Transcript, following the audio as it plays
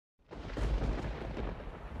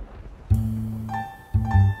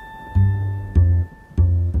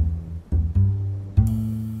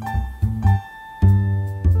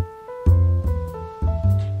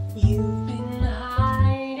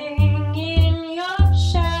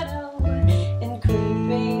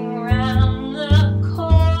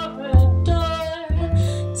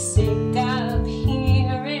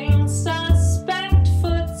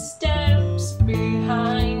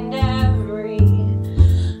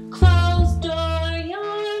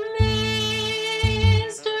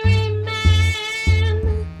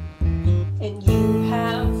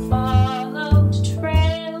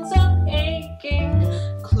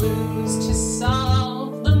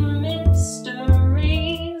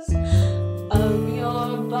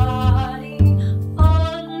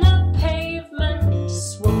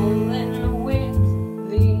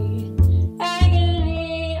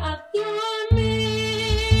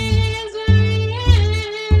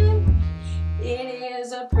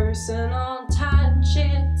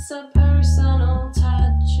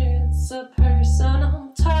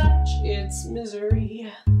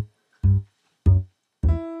misery.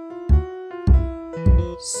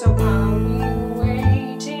 So I'll be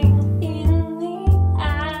waiting in the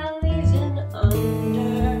alleys and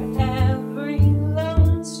under every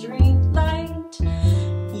lone street light.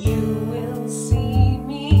 You will see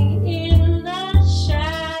me in the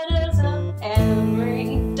shadows of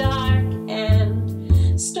every dark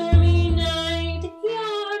and stormy night.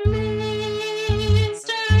 You're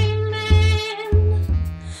mystery man,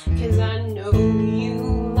 'cause I know you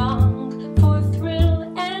long for thrill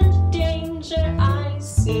and danger. I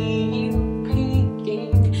see you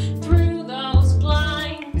peeking through those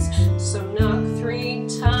blinds. So knock 3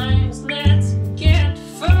 times, let's get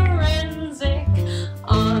forensic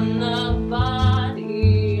on the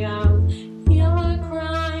body of your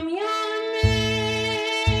crime, your misery.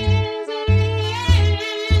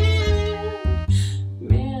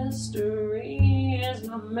 Mystery is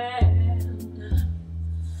my man.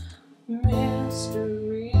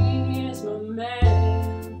 Mystery is my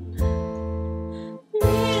man.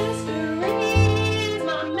 Mystery is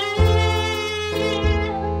my man.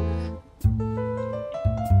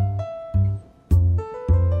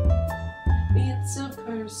 It's a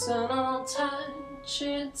personal touch.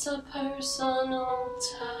 It's a personal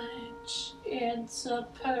touch. It's a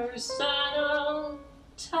personal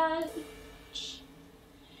touch.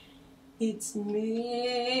 It's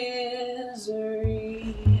misery.